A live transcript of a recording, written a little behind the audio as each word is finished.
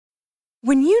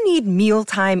When you need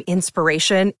mealtime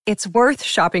inspiration, it's worth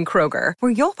shopping Kroger,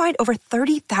 where you'll find over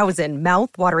 30,000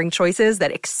 mouth-watering choices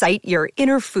that excite your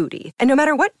inner foodie. And no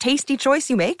matter what tasty choice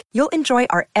you make, you'll enjoy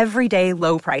our everyday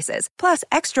low prices, plus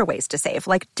extra ways to save,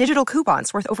 like digital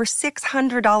coupons worth over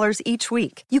 $600 each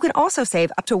week. You can also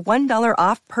save up to $1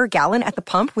 off per gallon at the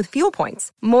pump with fuel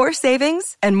points. More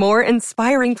savings and more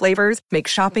inspiring flavors make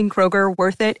shopping Kroger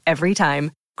worth it every time.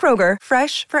 Kroger,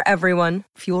 fresh for everyone.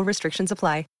 Fuel restrictions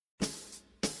apply.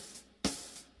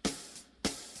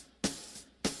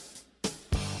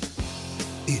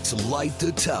 It's Light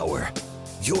the Tower,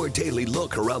 your daily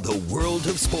look around the world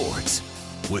of sports.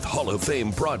 With Hall of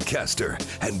Fame broadcaster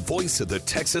and voice of the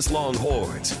Texas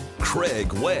Longhorns,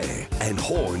 Craig Way, and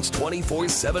Horns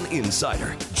 24/7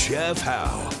 insider, Jeff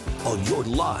Howe. On your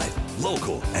live,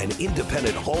 local, and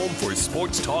independent home for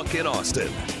sports talk in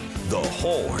Austin, The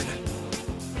Horn.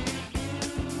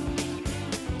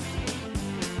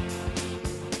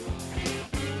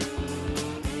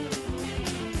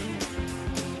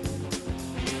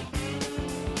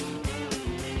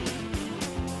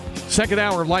 Second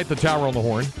hour of Light the Tower on the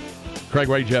Horn. Craig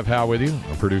Way, Jeff Howe with you,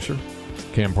 our producer.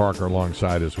 Cam Parker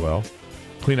alongside as well.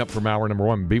 Clean up from hour number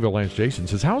one. Beaver Lance Jason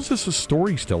says, how is this a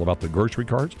story still about the grocery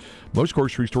carts? Most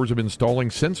grocery stores have been installing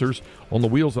sensors on the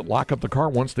wheels that lock up the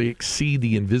art once they exceed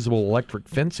the invisible electric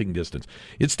fencing distance.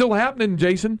 It's still happening,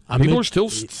 Jason. People are still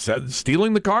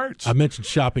stealing the carts. I mentioned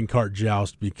shopping cart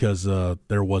joust because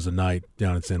there was a night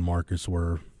down in San Marcos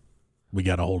where we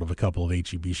got a hold of a couple of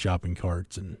HEB shopping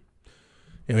carts and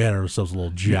we had ourselves a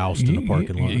little joust in the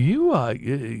parking lot.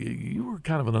 You were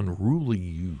kind of an unruly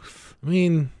youth. I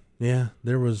mean, yeah,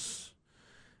 there was.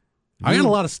 I got a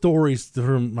lot of stories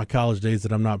from my college days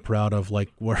that I'm not proud of.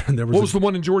 Like where there was. What was the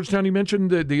one in Georgetown you mentioned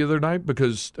the other night?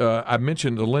 Because I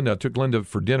mentioned to Linda. I took Linda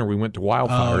for dinner. We went to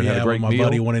Wildfire and had a great meal. My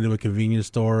buddy went into a convenience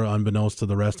store unbeknownst to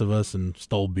the rest of us and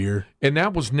stole beer. And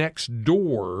that was next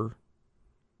door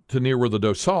to near where the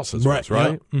Dos Salsas was,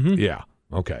 right? Yeah. Mm-hmm. Yeah.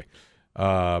 Okay.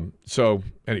 So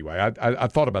anyway, I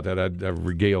thought about that. I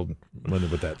regaled Linda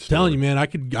with that story. Telling you, man, I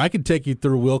could take you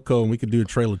through Wilco and we could do a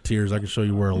Trail of Tears. I can show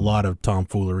you where a lot of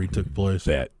tomfoolery took place.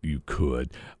 Bet you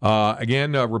could.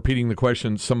 Again, repeating the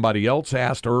question somebody else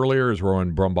asked earlier: is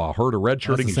Rowan Brumbaugh hurt or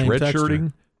redshirting? He's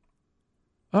redshirting.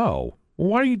 Oh, well,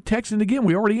 why are you texting again?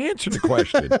 We already answered the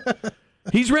question.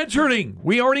 He's redshirting.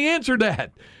 We already answered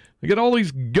that. We got all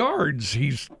these guards.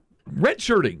 He's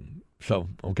redshirting. So,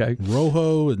 okay.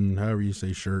 Rojo and however you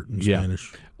say shirt in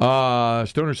Spanish.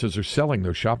 Stoner says they're selling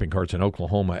those shopping carts in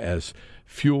Oklahoma as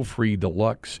fuel-free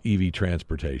deluxe EV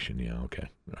transportation. Yeah, okay.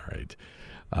 All right.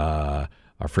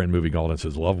 Our friend Movie Golden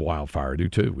says, love Wildfire. Do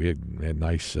too. We had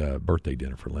nice birthday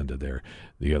dinner for Linda there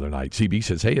the other night. CB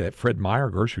says, hey, that Fred Meyer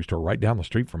grocery store right down the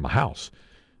street from my house.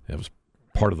 That was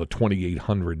part of the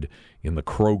 2,800 in the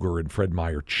Kroger and Fred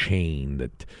Meyer chain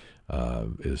that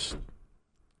is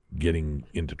getting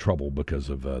into trouble because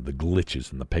of the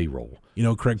glitches in the payroll. You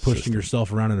know, Craig, pushing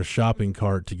yourself around in a shopping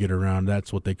cart to get around,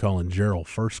 that's what they call in Gerald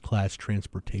first-class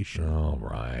transportation. All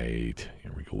right.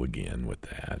 Here we go again with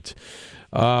that.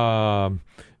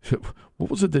 What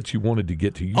was it that you wanted to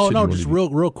get to? Just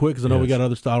real quick, because I know we got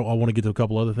other stuff. I want to get to a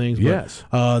couple other things. But, yes.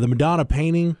 The Madonna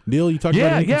painting deal you talked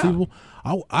about, Inconceivable.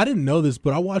 I didn't know this,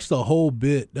 but I watched the whole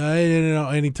bit.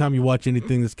 Anytime you watch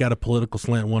anything that's got a political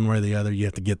slant one way or the other, you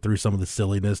have to get through some of the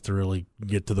silliness to really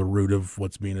get to the root of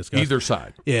what's being discussed. Either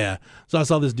side. Yeah. So I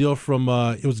saw this deal from,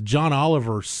 it was John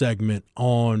Oliver's segment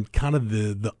on kind of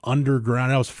the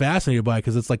underground. I was fascinated by it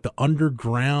because it's like the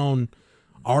underground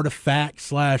artifact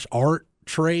 / art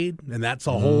trade, and that's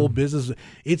a whole business.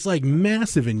 It's like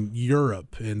massive in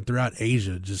Europe and throughout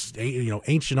Asia, just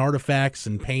ancient artifacts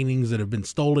and paintings that have been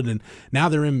stolen, and now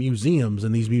they're in museums,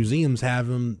 and these museums have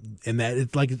them, and that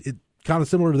it's like it kind of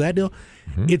similar to that deal.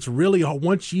 It's really,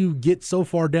 once you get so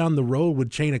far down the road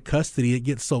with chain of custody, it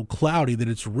gets so cloudy that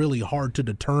it's really hard to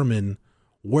determine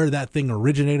where that thing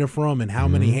originated from and how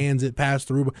many hands it passed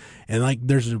through. And like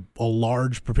there's a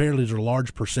large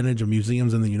percentage of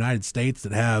museums in the United States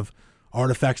that have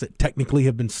artifacts that technically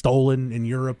have been stolen in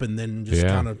Europe and then just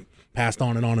kind of passed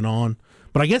on and on and on.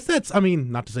 But I guess that's,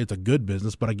 not to say it's a good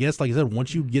business, but I guess, like I said,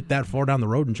 once you get that far down the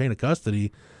road in chain of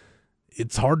custody,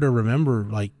 it's hard to remember,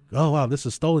 like, oh, wow, this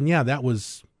is stolen. Yeah, that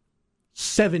was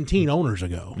 17 owners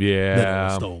ago that it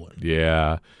was stolen.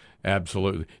 Yeah,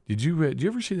 absolutely. Did you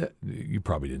ever see that? You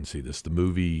probably didn't see this. The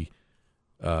movie,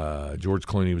 George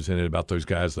Clooney was in it, about those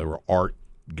guys that were art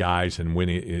guys, and when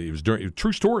it was during, a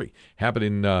true story, happened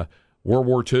in World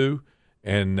War II,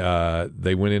 and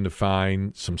they went in to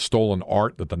find some stolen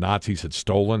art that the Nazis had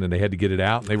stolen, and they had to get it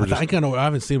out. And they were I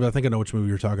haven't seen it, but I think I know which movie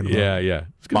you're talking about. Yeah.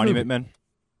 Monument Men.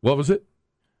 What was it?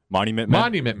 Monument Men?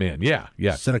 Monument Men, yeah.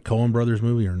 Is that a Coen Brothers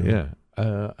movie or no? Yeah.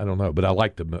 I don't know, but I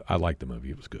liked the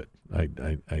movie. It was good.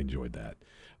 I enjoyed that.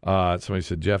 Somebody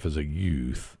said, Jeff, as a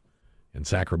youth in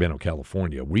Sacramento,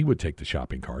 California, we would take the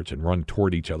shopping carts and run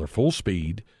toward each other full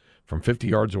speed from 50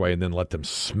 yards away and then let them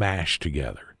smash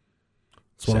together.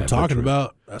 That's what I'm talking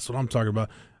about. That's what I'm talking about.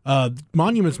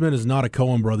 Monuments Men is not a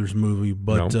Coen Brothers movie,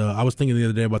 but no. I was thinking the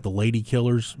other day about The Lady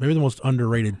Killers, maybe the most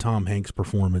underrated Tom Hanks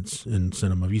performance in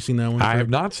cinema. Have you seen that one? I have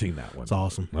not seen that one. It's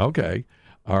awesome. Okay.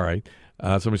 All right.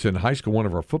 Somebody said in high school, one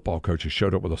of our football coaches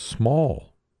showed up with a small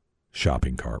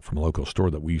shopping cart from a local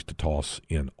store that we used to toss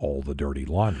in all the dirty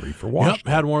laundry for washing. Yep,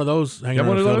 had one of those hanging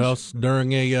around the field house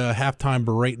during a halftime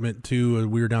beratement, too.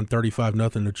 We were down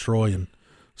 35-0 to Troy, and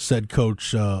said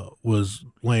coach was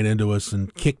laying into us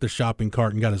and kicked the shopping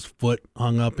cart and got his foot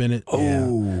hung up in it. Oh.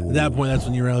 Yeah. At that point, that's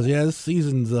when you realize, this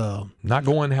season's not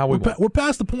going how we want. We're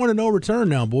past the point of no return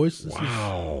now, boys. This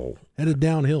wow. Headed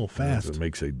downhill fast. It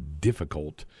makes a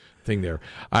difficult thing there.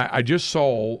 I just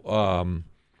saw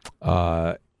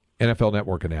NFL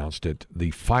Network announced it,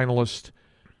 the finalist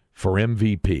for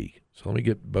MVP. So let me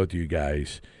get both of you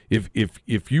guys.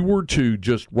 If you were to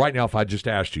just, right now, if I just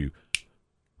asked you,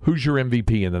 who's your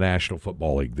MVP in the National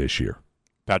Football League this year?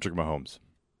 Patrick Mahomes.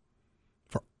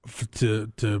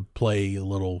 To play a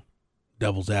little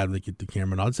devil's advocate to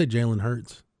Cameron, I'd say Jalen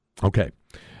Hurts. Okay.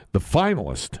 The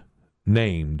finalist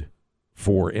named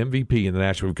for MVP in the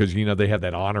National, because, they have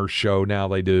that honor show now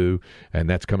they do, and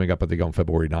that's coming up, I think, on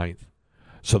February 9th.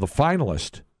 So the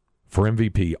finalists for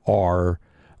MVP are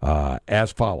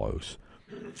as follows.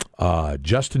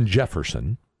 Justin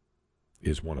Jefferson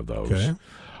is one of those. Okay.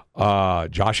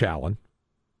 Josh Allen.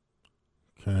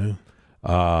 Okay.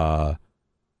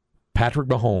 Patrick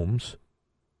Mahomes.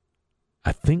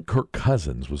 I think Kirk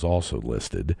Cousins was also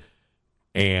listed.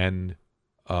 And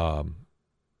then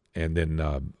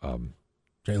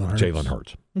Jalen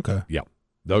Hurts. Okay. Yeah.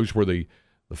 Those were the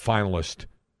finalists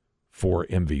for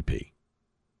MVP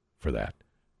for that.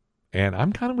 And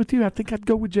I'm kind of with you. I think I'd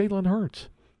go with Jalen Hurts.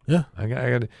 Yeah.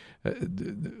 Patrick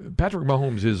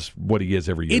Mahomes is what he is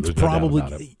every year. It's probably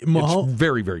it's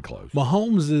very, very close.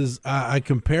 Mahomes is I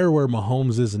compare where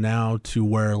Mahomes is now to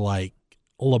where like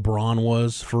LeBron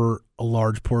was for a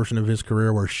large portion of his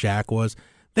career, where Shaq was.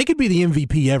 They could be the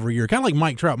MVP every year, kind of like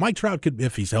Mike Trout. Mike Trout could,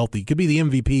 if he's healthy, could be the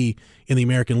MVP in the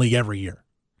American League every year.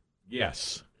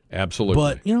 Yes, absolutely.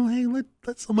 But hey,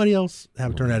 let somebody else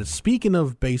have a turn at it. Speaking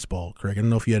of baseball, Craig, I don't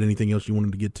know if you had anything else you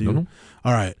wanted to get to. Mm-hmm.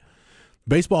 All right.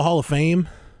 Baseball Hall of Fame,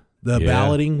 the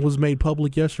balloting was made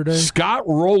public yesterday. Scott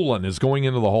Rolen is going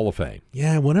into the Hall of Fame.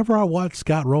 Yeah, whenever I watch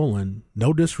Scott Rolen,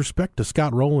 no disrespect to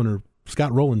Scott Rolen or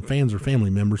Scott Rolen fans or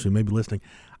family members who may be listening,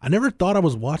 I never thought I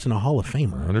was watching a Hall of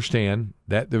Famer. I understand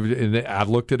that. I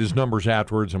looked at his numbers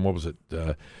afterwards, and what was it?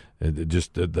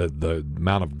 Just the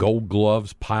amount of Gold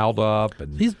Gloves piled up,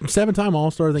 and he's 7-time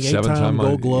All-Star. I think 8-time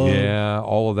Gold Glove. Yeah,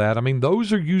 all of that. I mean,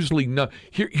 those are usually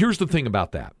Here's the thing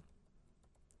about that: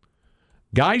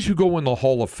 guys who go in the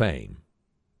Hall of Fame,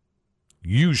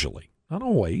 usually, not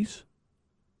always,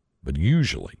 but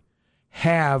usually,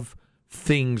 have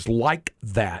things like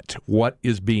that. What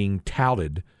is being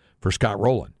touted for Scott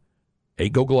Rolen?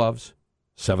 8 Gold Gloves,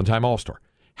 7-time All-Star.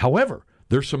 However,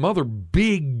 there's some other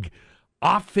big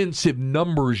offensive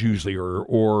numbers usually,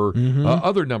 or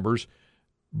other numbers,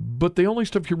 but the only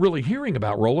stuff you're really hearing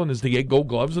about Rolen is the 8 Gold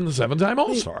Gloves and the 7-time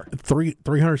All-Star.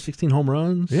 316 home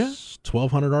runs,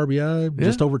 1,200 RBI,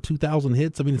 just over 2,000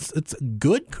 hits. I mean, it's a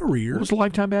good career. What was the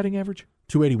lifetime batting average?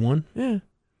 281. Yeah.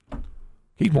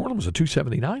 Heath Morton was a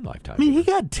 279 lifetime. I mean, he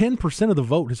got 10% of the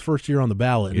vote his first year on the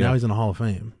ballot, and now he's in the Hall of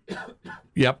Fame.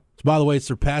 Yep. So, by the way, it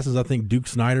surpasses, I think, Duke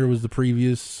Snyder was the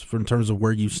previous in terms of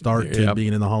where you start to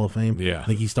being in the Hall of Fame. Yeah. I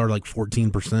think he started like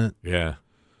 14%. Yeah.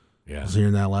 I was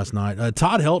hearing that last night.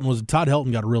 Todd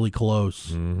Helton got really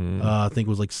close. I think it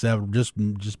was like 7,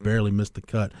 just barely missed the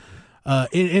cut.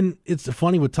 And it's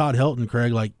funny with Todd Helton,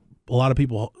 Craig, like a lot of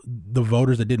people, the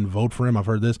voters that didn't vote for him, I've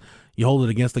heard this, you hold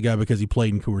it against the guy because he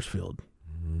played in Coors Field.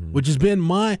 Which has been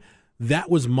that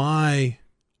was my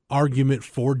argument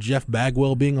for Jeff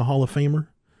Bagwell being a Hall of Famer.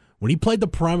 When he played the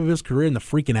prime of his career in the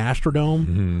freaking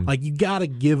Astrodome, like you got to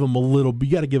give a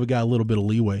guy a little bit of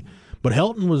leeway. But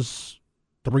Helton was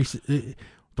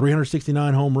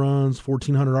 369 home runs,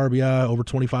 1,400 RBI, over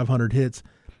 2,500 hits.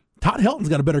 Todd Helton's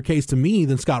got a better case to me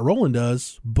than Scott Rolen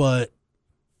does, but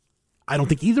I don't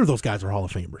think either of those guys are Hall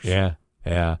of Famers. Yeah.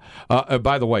 Yeah.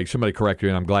 By the way, somebody corrected you,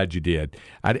 and I'm glad you did.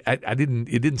 I didn't.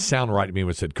 It didn't sound right to me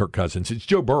when it said Kirk Cousins. It's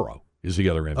Joe Burrow is the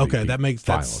other MVP. Okay,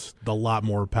 that's a lot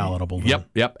more palatable.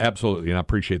 Yep, absolutely. And I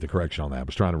appreciate the correction on that. I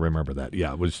was trying to remember that.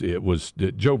 Yeah, it was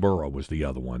Joe Burrow was the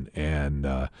other one,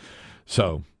 and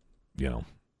so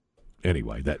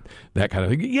anyway, that kind of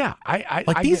thing. Yeah, I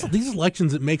these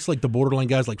elections, it makes like the borderline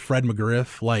guys like Fred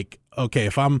McGriff. Like, okay,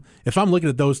 if I'm looking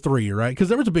at those three, right? Because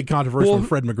there was a big controversy when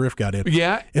Fred McGriff got in.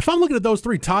 Yeah. If I'm looking at those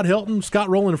three, Todd Helton, Scott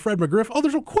Rolen, and Fred McGriff,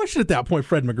 there's no question at that point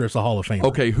Fred McGriff's a Hall of Famer.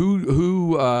 Okay,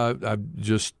 who I've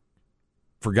just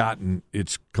forgotten.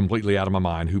 It's completely out of my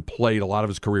mind. Who played a lot of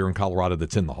his career in Colorado?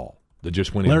 That's in the Hall. That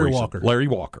just went in. Larry recently. Walker.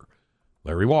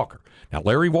 Larry Walker. Now,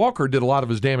 Larry Walker did a lot of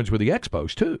his damage with the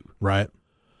Expos too. Right.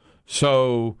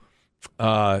 So,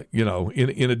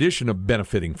 in addition to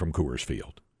benefiting from Coors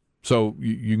Field, so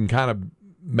you can kind of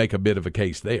make a bit of a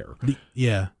case there.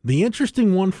 The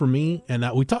interesting one for me, and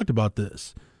we talked about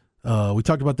this. We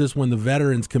talked about this when the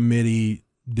Veterans Committee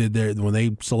when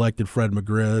they selected Fred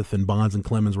McGriff and Bonds and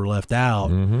Clemens were left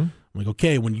out. Mm-hmm. I'm like,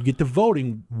 okay, when you get to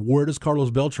voting, where does Carlos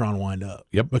Beltran wind up?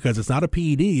 Yep. Because it's not a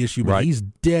PED issue, but he's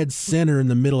dead center in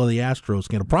the middle of the Astros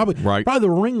scandal. Probably the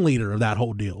ringleader of that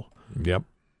whole deal. Yep.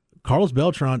 Carlos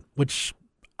Beltran, which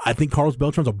I think Carlos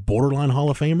Beltran's a borderline Hall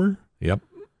of Famer. Yep.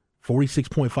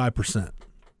 46.5%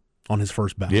 on his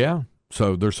first ballot. Yeah.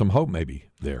 So there's some hope maybe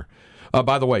there.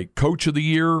 By the way, Coach of the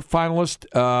Year finalist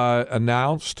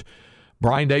announced.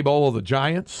 Brian Daboll of the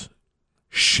Giants.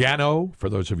 Shano, for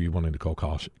those of you wanting to call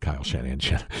Kyle Shanahan.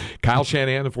 Kyle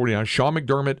Shanahan, the 49ers. Sean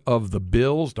McDermott of the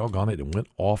Bills. Doggone it, it went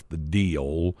off the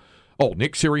deal. Oh,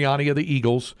 Nick Sirianni of the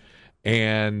Eagles.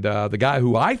 And the guy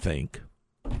who I think,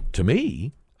 to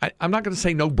me, I'm not going to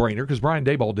say no-brainer because Brian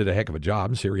Daboll did a heck of a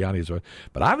job and Sirianni is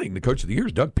but I think the Coach of the Year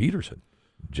is Doug Peterson,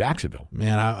 Jacksonville.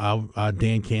 Man, I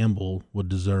Dan Campbell would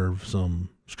deserve some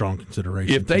strong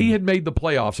consideration. If they had made the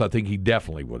playoffs, I think he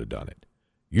definitely would have done it.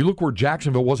 You look where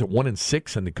Jacksonville was at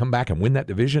 1-6, and to come back and win that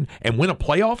division and win a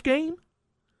playoff game.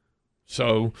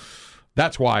 So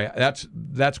that's why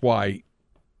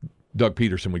Doug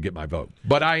Peterson would get my vote.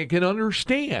 But I can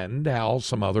understand how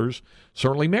some others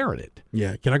certainly merit it.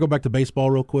 Yeah. Can I go back to baseball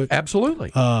real quick?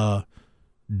 Absolutely.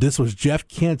 This was Jeff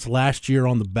Kent's last year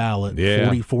on the ballot,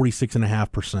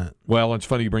 46.5%. Well, it's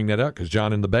funny you bring that up because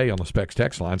John in the Bay on the Specs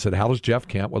text line said, how does Jeff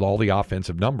Kent, with all the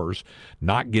offensive numbers,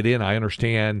 not get in? I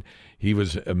understand he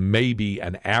was maybe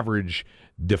an average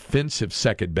defensive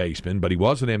second baseman, but he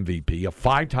was an MVP, a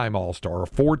 5-time All-Star, a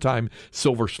 4-time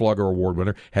Silver Slugger Award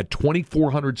winner, had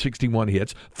 2,461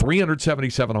 hits,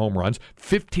 377 home runs,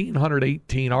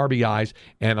 1,518 RBIs,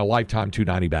 and a lifetime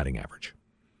 .290 batting average.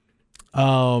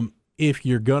 If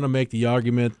you're going to make the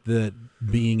argument that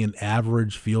being an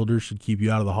average fielder should keep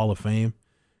you out of the Hall of Fame,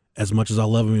 as much as I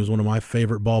love him, he was one of my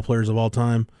favorite ball players of all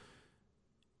time.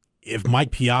 If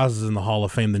Mike Piazza's in the Hall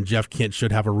of Fame, then Jeff Kent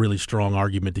should have a really strong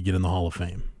argument to get in the Hall of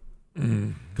Fame.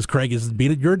 Because Craig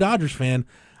you're a Dodgers fan.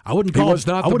 I wouldn't call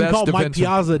Mike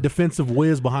Piazza a defensive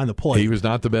whiz behind the plate. He was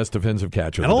not the best defensive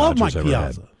catcher. And I love Mike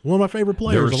Piazza. One of my favorite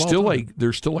players.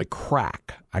 There's still a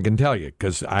crack. I can tell you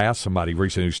because I asked somebody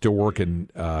recently who's still working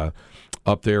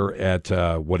up there at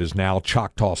what is now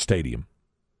Choctaw Stadium,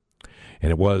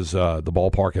 and it was the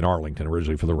ballpark in Arlington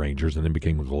originally for the Rangers, and then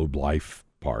became a Globe Life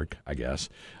Park, I guess.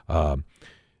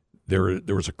 There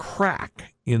was a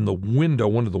crack in the window,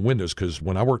 one of the windows, because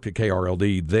when I worked at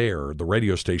KRLD there, the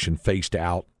radio station faced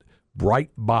out right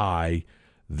by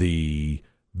the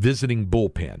visiting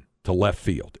bullpen to left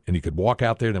field. And you could walk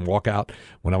out there and then walk out.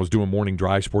 When I was doing morning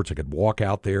drive sports, I could walk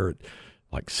out there at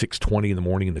like 6:20 in the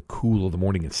morning in the cool of the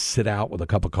morning and sit out with a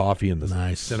cup of coffee in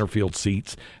the center field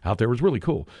seats out there. It was really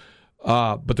cool.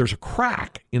 But there's a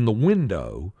crack in the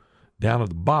window down at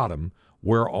the bottom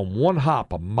where on one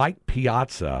hop, a Mike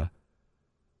Piazza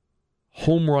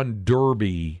home run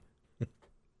derby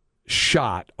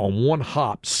shot on one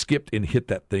hop skipped and hit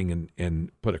that thing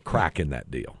and put a crack in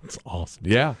that deal. It's awesome.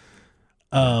 Yeah.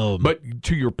 But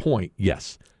to your point,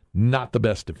 yes, not the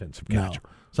best defensive catcher. No.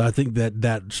 So I think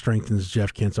that strengthens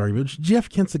Jeff Kent's argument. Jeff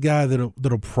Kent's a guy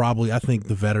that'll probably, I think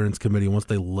the Veterans Committee, once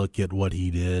they look at what he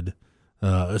did,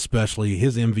 especially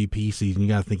his MVP season, you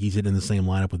got to think he's hitting the same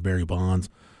lineup with Barry Bonds.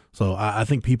 So I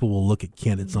think people will look at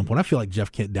Kent at some point. I feel like Jeff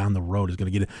Kent down the road is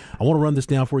going to get it. I want to run this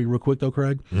down for you real quick, though,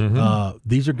 Craig. Mm-hmm.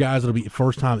 These are guys that will be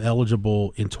first-time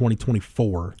eligible in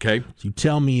 2024. Okay. So you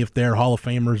tell me if they're Hall of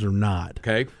Famers or not.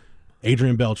 Okay.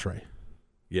 Adrian Beltre.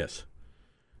 Yes.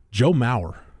 Joe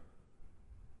Mauer.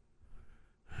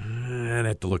 I'd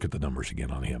have to look at the numbers again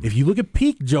on him. If you look at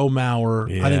peak Joe Mauer,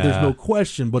 I think there's no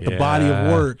question, but the body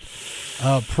of work,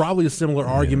 probably a similar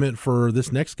argument for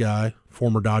this next guy,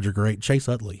 former Dodger great, Chase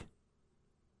Utley.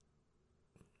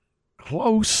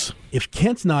 Close. If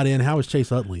Kent's not in, how is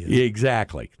Chase Utley in?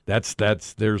 Exactly.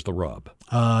 There's the rub.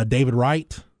 David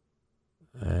Wright.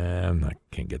 I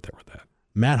can't get there with that.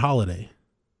 Matt Holliday.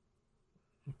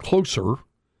 Closer.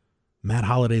 Matt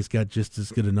Holliday's got just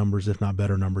as good of numbers, if not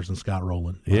better numbers, than Scott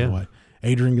Rolen, by the way.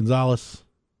 Adrian Gonzalez?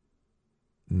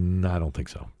 No, I don't think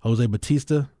so. Jose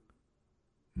Batista?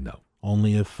 No.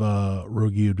 Only if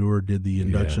Rogi Odor did the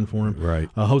induction for him. Right.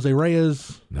 Jose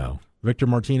Reyes? No. Victor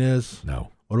Martinez? No.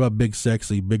 What about Big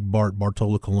Sexy, Big Bart,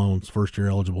 Bartolo Colon's first year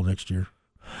eligible next year?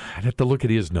 I'd have to look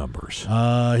at his numbers.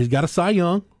 He's got a Cy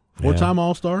Young, 4-time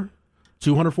All-Star,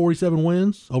 247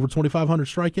 wins, over 2,500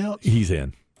 strikeouts. He's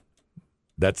in.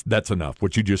 That's enough.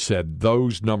 What you just said,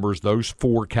 those numbers, those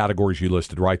 4 categories you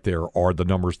listed right there are the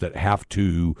numbers that have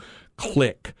to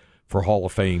click for Hall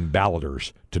of Fame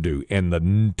balloters to do. And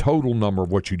the total number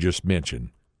of what you just mentioned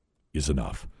is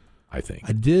enough, I think.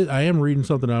 I am reading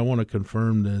something. I want to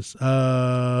confirm this.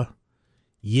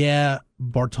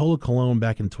 Bartolo Colon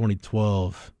back in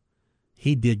 2012,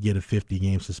 he did get a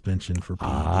 50-game suspension for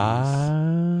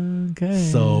PEDs. Okay.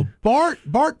 So Bart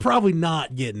probably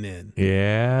not getting in.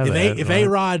 Yeah. If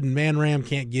A-Rod and Man Ram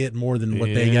can't get more than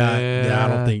what they got,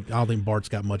 I don't think Bart's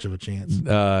got much of a chance.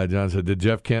 John said, did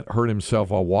Jeff Kent hurt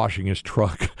himself while washing his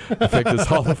truck? Affect his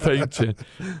Hall of Fame chance?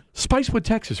 Spicewood,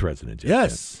 Texas resident. Jeff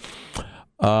Yes. Kent.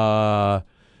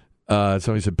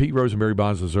 Somebody said Pete Rose and Barry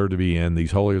Bonds deserve to be in.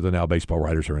 These holier-than-thou baseball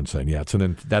writers are insane. Yeah,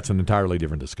 that's an entirely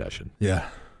different discussion. Yeah.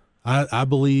 I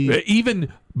believe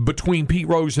even between Pete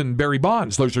Rose and Barry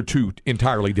Bonds, those are 2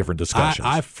 entirely different discussions.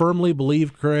 I firmly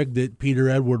believe, Craig, that Peter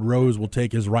Edward Rose will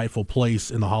take his rightful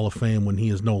place in the Hall of Fame when he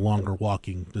is no longer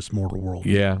walking this mortal world.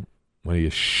 Yeah, when he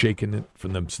is shaking it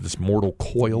from this mortal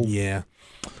coil. Yeah,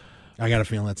 I got a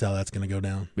feeling that's how that's going to go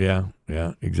down. Yeah,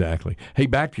 exactly. Hey,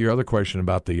 back to your other question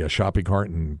about the shopping cart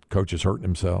and coaches hurting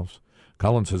themselves.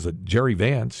 Colin says that Jerry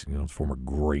Vance, former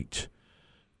great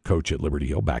coach at Liberty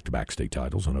Hill, back-to-back state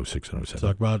titles in 06 and 07.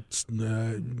 Talk about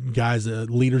guys,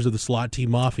 leaders of the slot team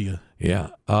mafia. Yeah.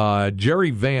 Jerry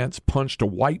Vance punched a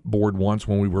whiteboard once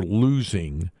when we were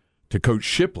losing to Coach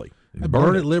Shipley. That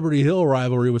Burnett Liberty Hill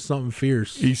rivalry was something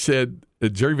fierce. He said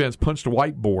Jerry Vance punched a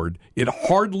whiteboard. It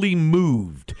hardly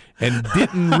moved and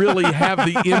didn't really have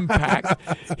the impact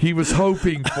he was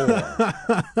hoping for.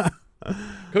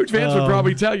 Coach Vance would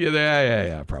probably tell you that.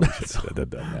 Yeah, probably should have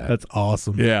done that. That's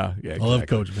awesome. Yeah, exactly. I love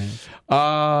Coach Vance.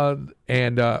 All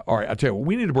right, I'll tell you what,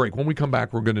 we need a break. When we come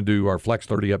back, we're going to do our Flex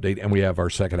 30 update, and we have our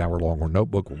second hour Longhorn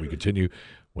Notebook when we continue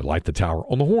with Light the Tower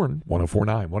on the Horn,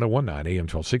 104.9, 101.9, AM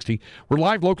 1260. We're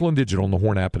live, local, and digital on the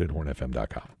Horn app and at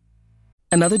hornfm.com.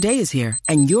 Another day is here,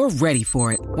 and you're ready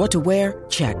for it. What to wear?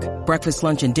 Check. Breakfast,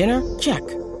 lunch, and dinner? Check.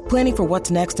 Planning for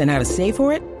what's next and how to save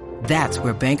for it? That's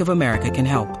where Bank of America can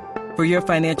help. For your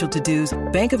financial to-dos,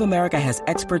 Bank of America has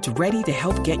experts ready to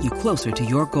help get you closer to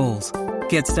your goals.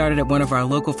 Get started at one of our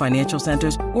local financial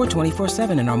centers or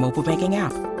 24/7 in our mobile banking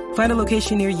app. Find a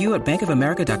location near you at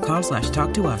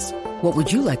bankofamerica.com/talktous. What would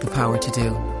you like the power to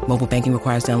do? Mobile banking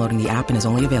requires downloading the app and is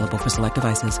only available for select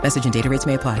devices. Message and data rates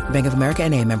may apply. Bank of America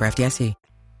N.A., member FDIC.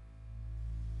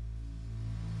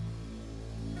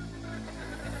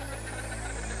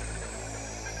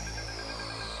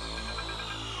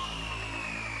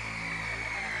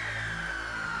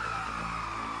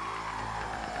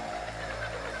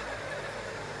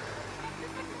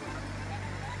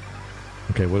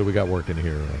 Okay, what do we got working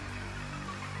here?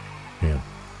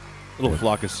 Little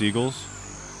flock of seagulls.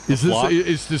 This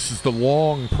is the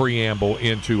long preamble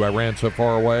into I Ran So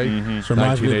Far Away? Mm-hmm. So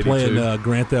reminds me of playing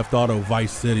Grand Theft Auto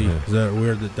Vice City. Yeah. Is that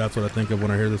weird that's what I think of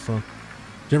when I hear this song?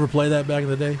 Did you ever play that back in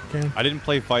the day, Karen? I didn't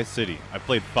play Vice City. I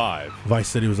played 5. Vice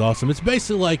City was awesome. It's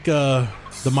basically like the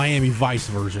Miami Vice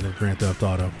version of Grand Theft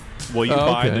Auto. Will you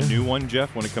buy the new one,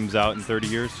 Jeff, when it comes out in 30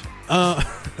 years?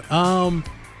 I'll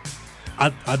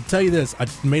tell you this. I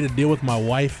made a deal with my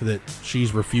wife that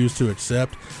she's refused to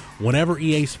accept. Whenever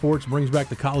EA Sports brings back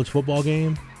the college football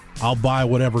game, I'll buy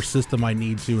whatever system I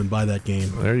need to and buy that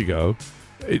game. There you go.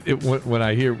 When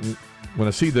I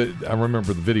see I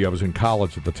remember the video. I was in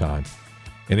college at the time,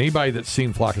 and anybody that's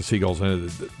seen Flock of Seagulls,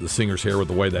 the singer's hair with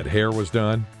the way that hair was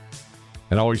done,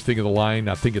 and I always think of the line.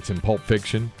 I think it's in Pulp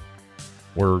Fiction,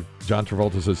 where John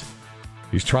Travolta says,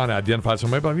 he's trying to identify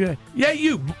somebody, but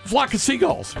you, Flock of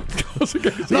Seagulls.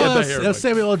 That's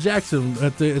Samuel L. Jackson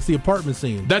it's the apartment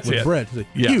scene. That's with it. Brett.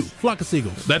 Yes. You, Flock of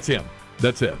Seagulls. That's him.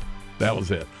 That's it. That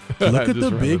was it. Look at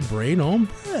the big brain on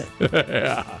Brett.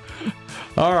 Yeah.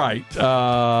 All right.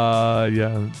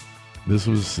 This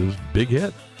was a big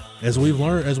hit. As we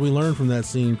learned from that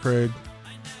scene, Craig,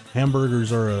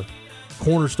 hamburgers are a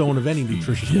cornerstone of any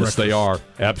nutritious breakfast. Yes, they are.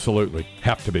 Absolutely.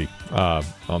 Have to be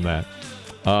on that.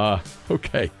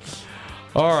 Okay.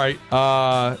 All right.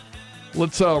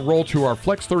 Let's roll to our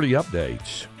Flex 30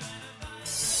 updates.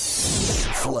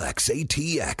 Flex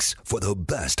ATX for the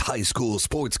best high school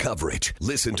sports coverage.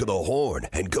 Listen to the Horn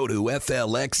and go to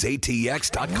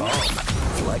FLXATX.com.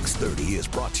 Flex 30 is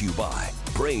brought to you by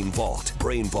Brain Vault.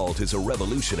 Brain Vault is a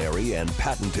revolutionary and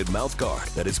patented mouthguard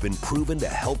that has been proven to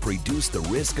help reduce the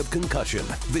risk of concussion.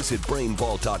 Visit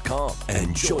brainvault.com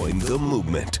and join the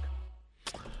movement.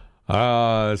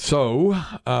 There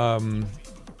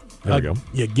we go.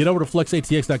 Yeah, get over to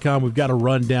flexatx.com. We've got a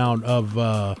rundown of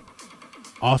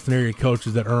Austin area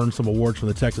coaches that earned some awards from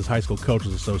the Texas High School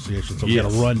Coaches Association. So we've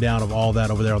got a rundown of all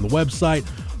that over there on the website.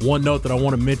 One note that I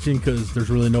want to mention, because there's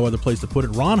really no other place to put it,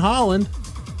 Ron Holland,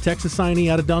 Texas signee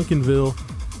out of Duncanville,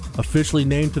 officially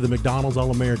named to the McDonald's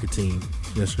All-America team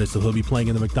yesterday, so he'll be playing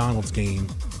in the McDonald's game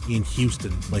in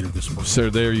Houston later this morning.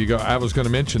 So there you go. I was going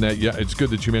to mention that. Yeah, it's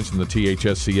good that you mentioned the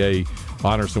THSCA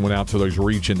honors that went out to those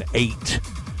Region 8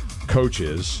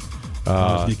 coaches. I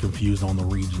was getting confused on the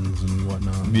regions and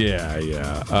whatnot. Yeah.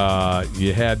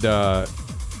 You had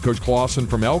Coach Clausen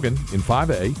from Elgin in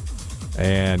 5A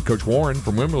and Coach Warren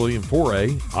from Wimberley in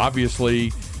 4A.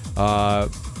 Obviously,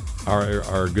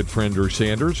 our good friend Drew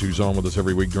Sanders, who's on with us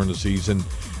every week during the season,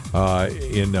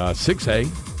 in 6A.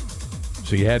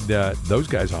 So you had those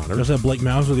guys honored. Just had Blake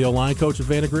Mauser, the O-line coach at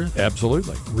Vandergrift.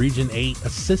 Absolutely. Region 8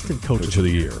 Assistant Coach of the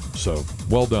Year. So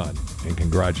well done, and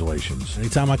congratulations.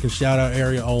 Anytime I can shout out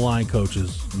area O-line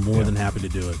coaches, I'm more than happy to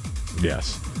do it.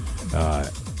 Yes. I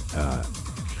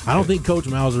don't think Coach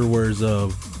Mauser wears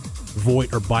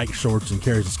Voight or bike shorts and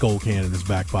carries a skull can in his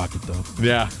back pocket, though.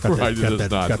 Yeah, got right. Got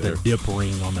that dip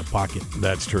ring on the pocket.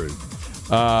 That's true.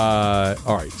 All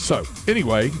right. So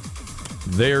anyway,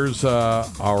 there's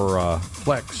our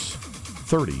Flex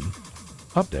 30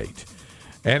 update.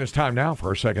 And it's time now for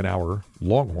our second hour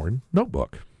Longhorn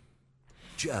Notebook.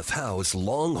 Jeff Howe's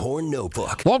Longhorn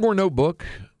Notebook. Longhorn Notebook,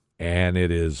 and it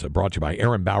is brought to you by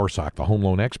Erin Bowersock, the home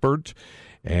loan expert,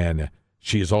 and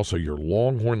she is also your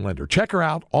Longhorn lender. Check her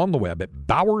out on the web at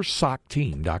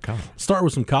bowersockteam.com. Start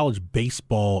with some college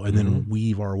baseball and then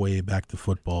weave our way back to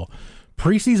football.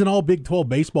 Preseason All Big 12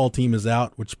 baseball team is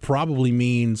out, which probably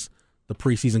means the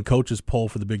preseason coaches poll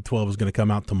for the Big 12 is going to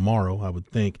come out tomorrow, I would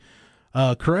think.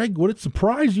 Craig, would it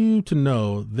surprise you to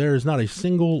know there is not a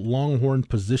single Longhorn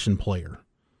position player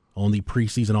on the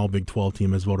preseason All Big 12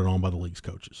 team as voted on by the league's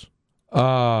coaches?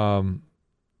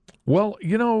 Well,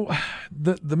 you know,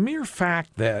 the mere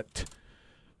fact that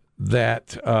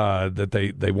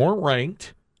they weren't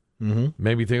ranked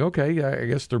made me think, okay, I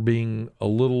guess they're being a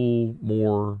little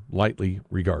more lightly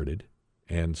regarded,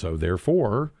 and so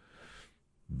therefore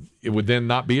it would then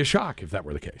not be a shock if that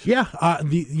were the case. Yeah,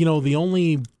 the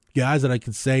only guys that I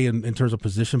could say in terms of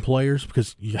position players,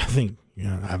 because I think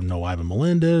I have no Ivan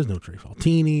Melendez, no Trey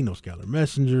Faltini, no Skylar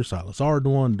Messenger, Silas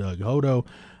Ardoin, Doug Hodo.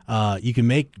 You can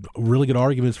make really good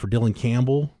arguments for Dylan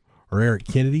Campbell or Eric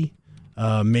Kennedy,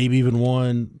 maybe even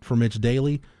one for Mitch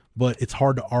Daly, but it's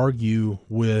hard to argue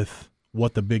with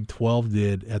what the Big 12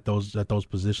 did at those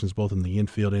positions, both in the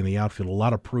infield and the outfield. A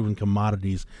lot of proven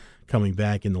commodities coming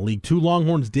back in the league. Two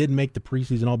Longhorns did make the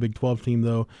preseason All Big 12 team,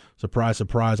 though. Surprise,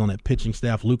 surprise on that pitching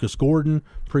staff. Lucas Gordon,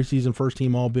 preseason first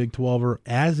team All Big 12er,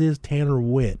 as is Tanner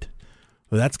Witt.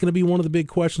 Well, that's going to be one of the big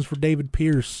questions for David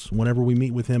Pierce whenever we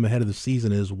meet with him ahead of the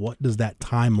season is what does that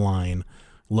timeline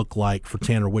look like for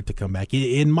Tanner Witt to come back?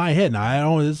 In my head,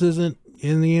 now, this isn't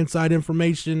in the inside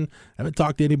information. I haven't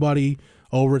talked to anybody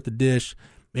over at the Dish.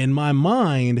 In my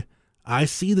mind, I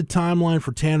see the timeline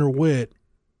for Tanner Witt,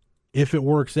 if it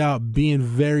works out, being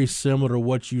very similar to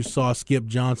what you saw Skip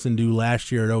Johnson do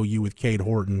last year at OU with Cade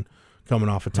Horton coming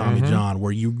off of Tommy John,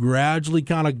 where you gradually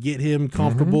kind of get him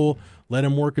comfortable, let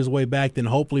him work his way back, then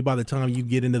hopefully by the time you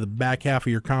get into the back half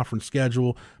of your conference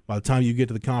schedule, by the time you get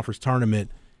to the conference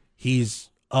tournament, he's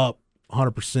up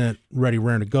 100% ready,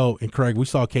 raring to go. And, Craig, we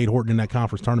saw Cade Horton in that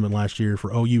conference tournament last year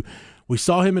for OU. We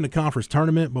saw him in the conference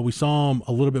tournament, but we saw him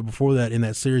a little bit before that in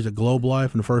that series at Globe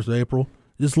Life on the 1st of April.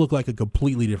 Just looked like a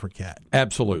completely different cat.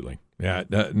 Absolutely. Yeah,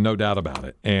 no doubt about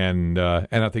it. And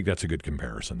I think that's a good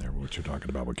comparison there, what you're talking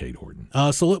about with Cade Horton.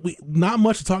 Not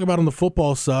much to talk about on the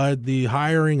football side. The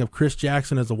hiring of Chris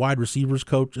Jackson as the wide receivers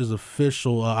coach is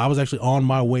official. I was actually on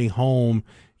my way home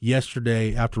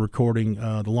yesterday after recording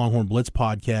the Longhorn Blitz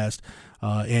podcast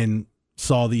and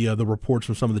saw the reports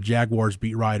from some of the Jaguars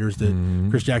beat writers that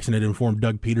Chris Jackson had informed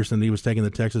Doug Peterson that he was taking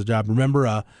the Texas job.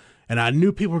 Remember, and I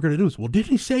knew people were going to do this. Well,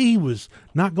 didn't he say he was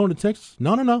not going to Texas?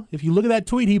 No. If you look at that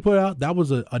tweet he put out, that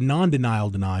was a non-denial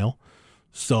denial.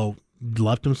 So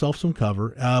left himself some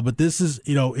cover. But this is,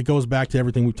 it goes back to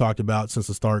everything we've talked about since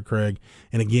the start, Craig.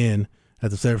 And again, for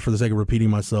the sake of repeating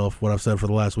myself, what I've said for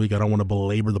the last week, I don't want to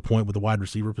belabor the point with the wide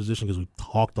receiver position because we've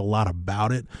talked a lot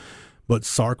about it. but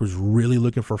Sark was really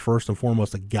looking for, first and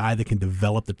foremost, a guy that can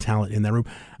develop the talent in that room.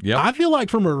 Yep. I feel like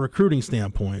from a recruiting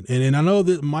standpoint, and I know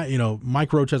that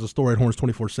Mike Roach has a story at Horns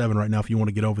 24/7 right now if you want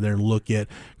to get over there and look at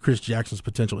Chris Jackson's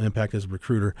potential impact as a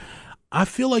recruiter. I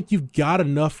feel like you've got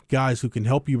enough guys who can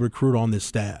help you recruit on this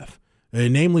staff,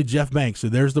 namely Jeff Banks. So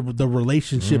there's the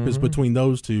relationship is between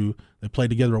those two that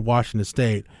played together at Washington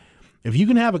State. If you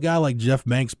can have a guy like Jeff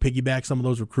Banks piggyback some of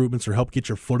those recruitments or help get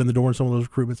your foot in the door in some of those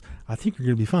recruitments, I think you're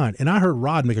going to be fine. And I heard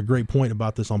Rod make a great point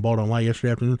about this on Bald Online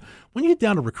yesterday afternoon. When you get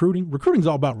down to recruiting's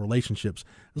all about relationships.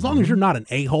 As long as you're not an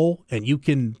a-hole and you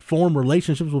can form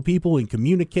relationships with people and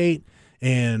communicate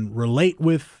and relate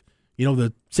with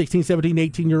the 16, 17,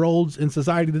 18-year-olds in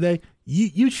society today,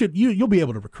 you'll be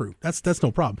able to recruit. That's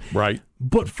no problem. Right.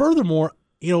 But furthermore,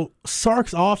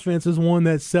 Sark's offense is one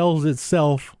that sells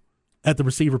itself at the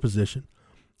receiver position.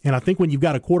 And I think when you've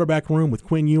got a quarterback room with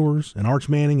Quinn Ewers and Arch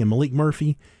Manning and Malik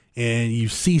Murphy, and you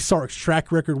see Sark's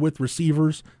track record with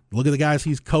receivers, look at the guys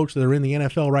he's coached that are in the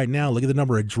NFL right now, look at the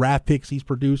number of draft picks he's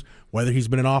produced, whether he's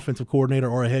been an offensive coordinator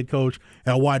or a head coach,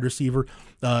 a wide receiver,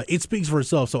 it speaks for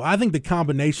itself. So I think the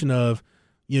combination of,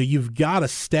 you've got a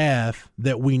staff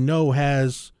that we know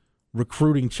has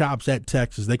recruiting chops at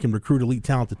Texas, they can recruit elite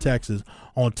talent to Texas,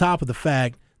 on top of the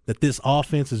fact that this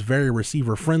offense is very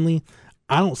receiver-friendly,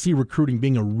 I don't see recruiting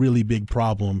being a really big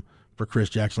problem for Chris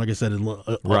Jackson. Like I said,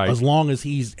 as long as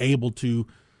he's able to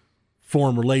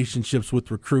form relationships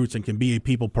with recruits and can be a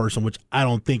people person, which I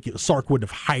don't think Sark would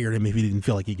have hired him if he didn't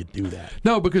feel like he could do that.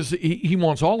 No, because he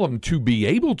wants all of them to be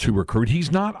able to recruit.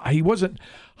 He wasn't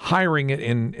hiring it,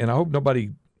 and I hope nobody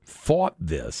thought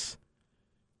this,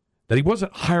 that he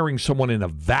wasn't hiring someone in a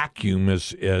vacuum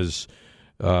as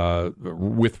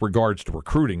with regards to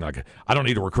recruiting. Like, I don't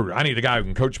need a recruiter. I need a guy who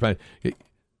can coach.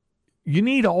 You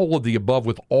need all of the above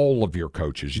with all of your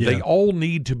coaches. Yeah. They all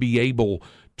need to be able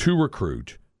to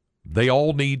recruit. They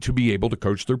all need to be able to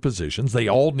coach their positions. They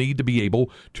all need to be able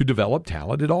to develop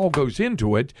talent. It all goes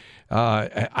into it.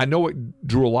 I know it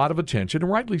drew a lot of attention,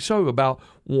 and rightly so, about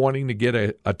wanting to get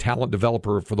a talent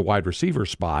developer for the wide receiver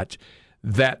spot,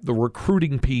 that the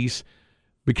recruiting piece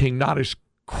became not as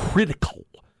critical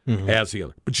as the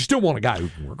other. But you still want a guy who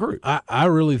can recruit. I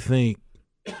really think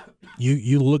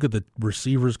you look at the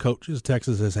receivers coaches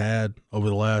Texas has had over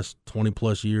the last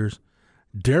 20-plus years,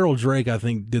 Darryl Drake, I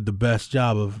think, did the best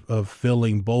job of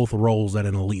filling both roles at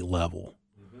an elite level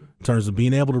in terms of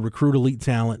being able to recruit elite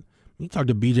talent. You talk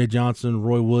to B.J. Johnson,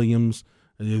 Roy Williams,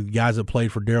 the guys that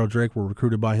played for Darryl Drake were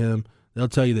recruited by him. They'll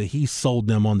tell you that he sold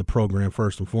them on the program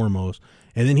first and foremost,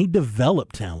 and then he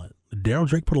developed talent. Darryl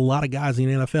Drake put a lot of guys in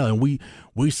the NFL, and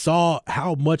we saw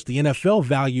how much the NFL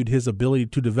valued his ability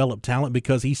to develop talent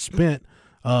because he spent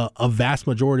a vast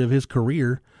majority of his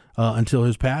career until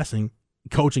his passing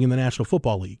coaching in the National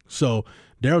Football League. So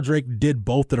Darryl Drake did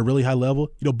both at a really high level.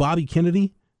 Bobby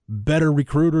Kennedy, better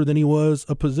recruiter than he was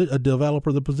a developer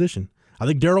of the position. I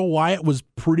think Darrell Wyatt was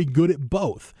pretty good at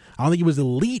both. I don't think he was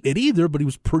elite at either, but he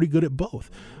was pretty good at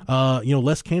both.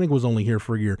 Les Koenig was only here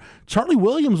for a year. Charlie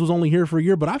Williams was only here for a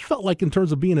year, but I felt like in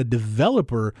terms of being a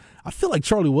developer, I feel like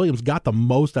Charlie Williams got the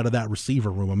most out of that receiver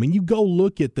room. I mean, you go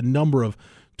look at the number of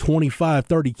 25,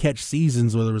 30 catch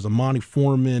seasons, whether it was Amani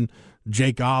Foreman,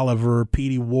 Jake Oliver,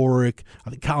 Petey Warwick. I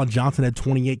think Colin Johnson had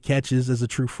 28 catches as a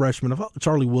true freshman. I thought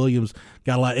Charlie Williams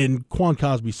got a lot. And Quan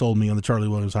Cosby sold me on the Charlie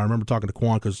Williams. I remember talking to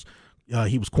Quan because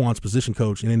he was Quan's position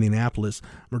coach in Indianapolis. I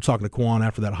remember talking to Quan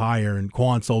after that hire, and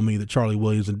Quan told me that Charlie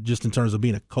Williams, and just in terms of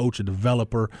being a coach, a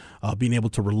developer, being able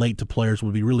to relate to players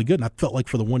would be really good. And I felt like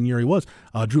for the 1 year he was.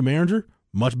 Drew Maringer,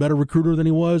 much better recruiter than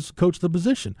he was coach of the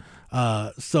position.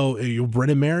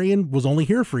 Brennan Marion was only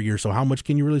here for a year, so how much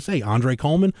can you really say? Andre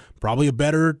Coleman, probably a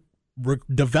better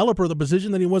developer of the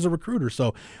position than he was a recruiter.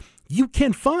 So you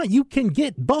can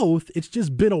get both. It's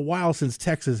just been a while since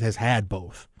Texas has had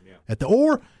both. Yeah.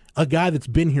 Or a guy that's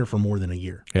been here for more than a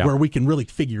year, where we can really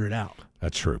figure it out.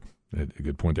 That's true. A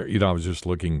good point there. I was just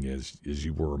looking, as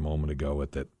you were a moment ago,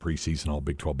 at that preseason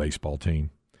All-Big 12 baseball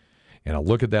team, and I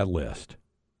look at that list,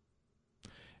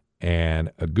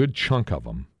 and a good chunk of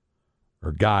them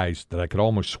are guys that I could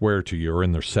almost swear to you are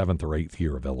in their 7th or 8th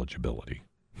year of eligibility.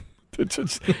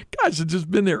 Guys have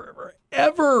just been there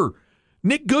forever.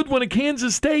 Nick Goodwin at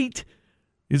Kansas State.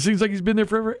 It seems like he's been there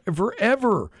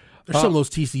forever. There's some of those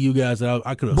TCU guys that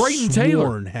I could have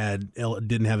sworn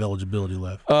didn't have eligibility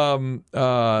left.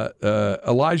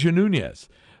 Elijah Nunez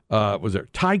was there.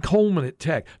 Ty Coleman at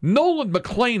Tech. Nolan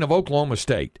McClain of Oklahoma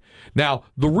State. Now,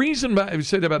 the reason I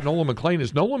say that about Nolan McClain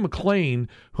is Nolan McClain,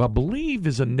 who I believe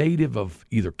is a native of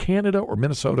either Canada or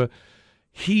Minnesota,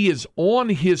 he is on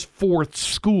his 4th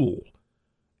school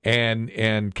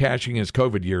and cashing his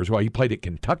COVID years. Well, he played at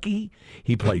Kentucky,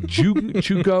 he played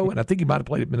JUCO, and I think he might have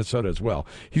played at Minnesota as well.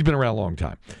 He's been around a long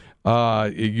time.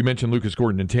 You mentioned Lucas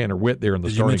Gordon and Tanner Witt there in the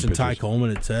starting pitchers. Did you mention Ty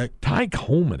Coleman at Tech? Ty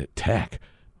Coleman at Tech.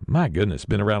 My goodness,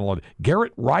 been around a lot.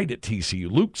 Garrett Wright at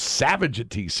TCU. Luke Savage at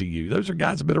TCU. Those are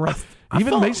guys that have been around.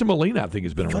 Even Mason Molina, I think,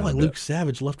 has been around. I feel like Luke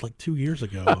Savage left like 2 years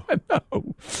ago. I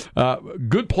know.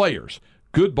 Good players.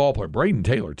 Good ball player. Braden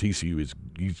Taylor, TCU,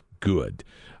 he's good.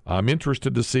 I'm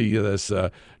interested to see this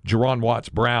Jerron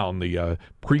Watts-Brown, the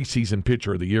preseason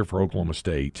pitcher of the year for Oklahoma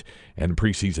State and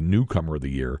preseason newcomer of the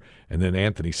year, and then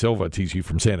Anthony Silva, TCU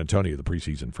from San Antonio, the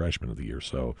preseason freshman of the year.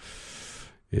 So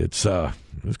it's going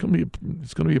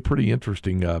to be a pretty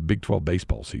interesting Big 12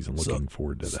 baseball season. Looking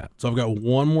forward to that. So I've got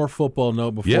one more football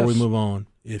note before we move on.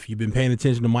 If you've been paying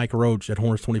attention to Mike Roach at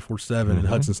Horns 24/7 and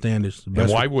Hudson Standish, and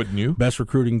why wouldn't you? Best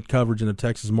recruiting coverage in the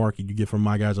Texas market you get from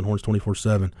my guys on Horns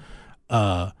 24/7.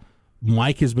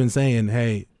 Mike has been saying,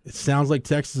 hey, it sounds like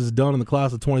Texas is done in the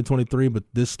class of 2023, but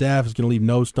this staff is going to leave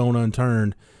no stone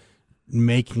unturned,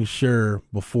 making sure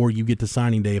before you get to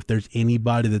signing day, if there's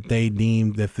anybody that they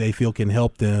deem that they feel can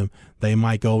help them, they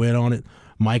might go in on it.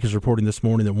 Mike is reporting this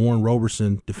morning that Warren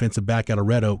Roberson, defensive back out of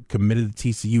Red Oak, committed to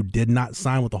TCU, did not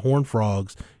sign with the Horned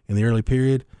Frogs in the early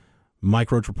period.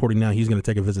 Mike Roach reporting now he's going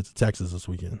to take a visit to Texas this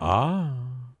weekend.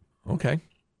 Okay.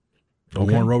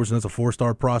 Warren Roberson, that's a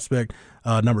 4-star prospect,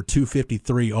 number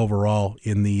 253 overall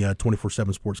in the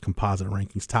 24/7 Sports composite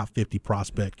rankings, top 50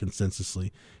 prospect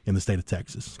consensusly in the state of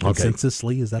Texas.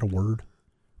 Consensusly, is that a word?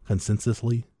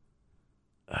 Consensusly?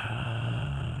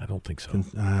 I don't think so.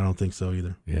 I don't think so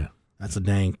either. Yeah. That's a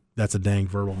dang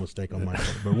verbal mistake on my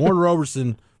part. But Warren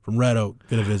Roberson from Red Oak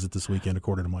going to visit this weekend,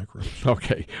 according to Mike Roach.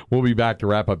 Okay. We'll be back to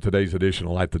wrap up today's edition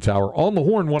of Light the Tower on the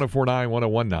Horn, 104.9,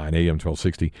 101.9, AM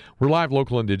 1260. We're live,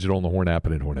 local, and digital on the Horn app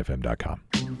and at hornfm.com.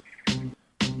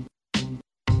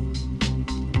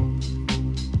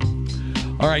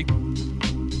 All right.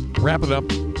 Wrapping up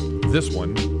this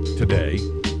one today.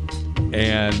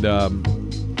 And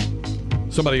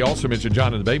somebody also mentioned,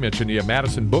 John in the Bay mentioned,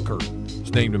 Madison Booker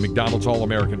is named a McDonald's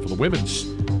All-American for the women's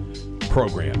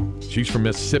program. She's from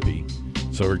Mississippi,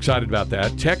 so we're excited about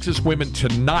that. Texas women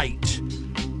tonight,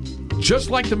 just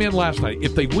like the men last night,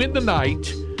 if they win tonight,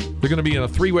 they're going to be in a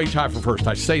 3-way tie for first.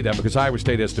 I say that because Iowa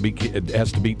State has to beat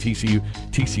TCU.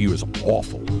 TCU is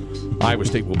awful. Iowa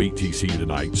State will beat TCU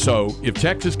tonight. So if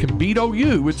Texas can beat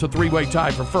OU, it's a 3-way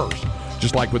tie for first,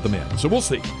 just like with the men. So we'll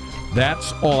see.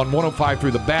 That's on 105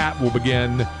 through the bat. We'll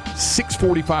begin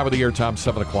 6:45 of the airtime,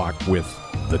 7 o'clock with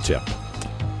the tip.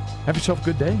 Have yourself a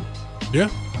good day. Yeah.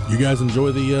 You guys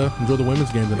enjoy the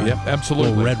women's game tonight. Yep,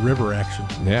 absolutely. Little Red River action.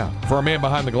 Yeah. For our man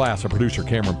behind the glass, our producer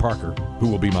Cameron Parker, who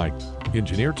will be my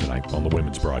engineer tonight on the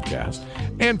women's broadcast,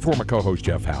 and for my co-host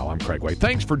Jeff Howell, I'm Craig Way.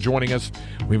 Thanks for joining us.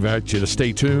 We invite you to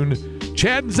stay tuned.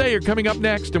 Chad and Zay are coming up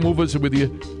next, and we'll visit with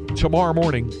you tomorrow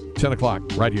morning, 10 o'clock,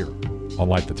 right here on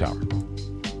Light the Tower.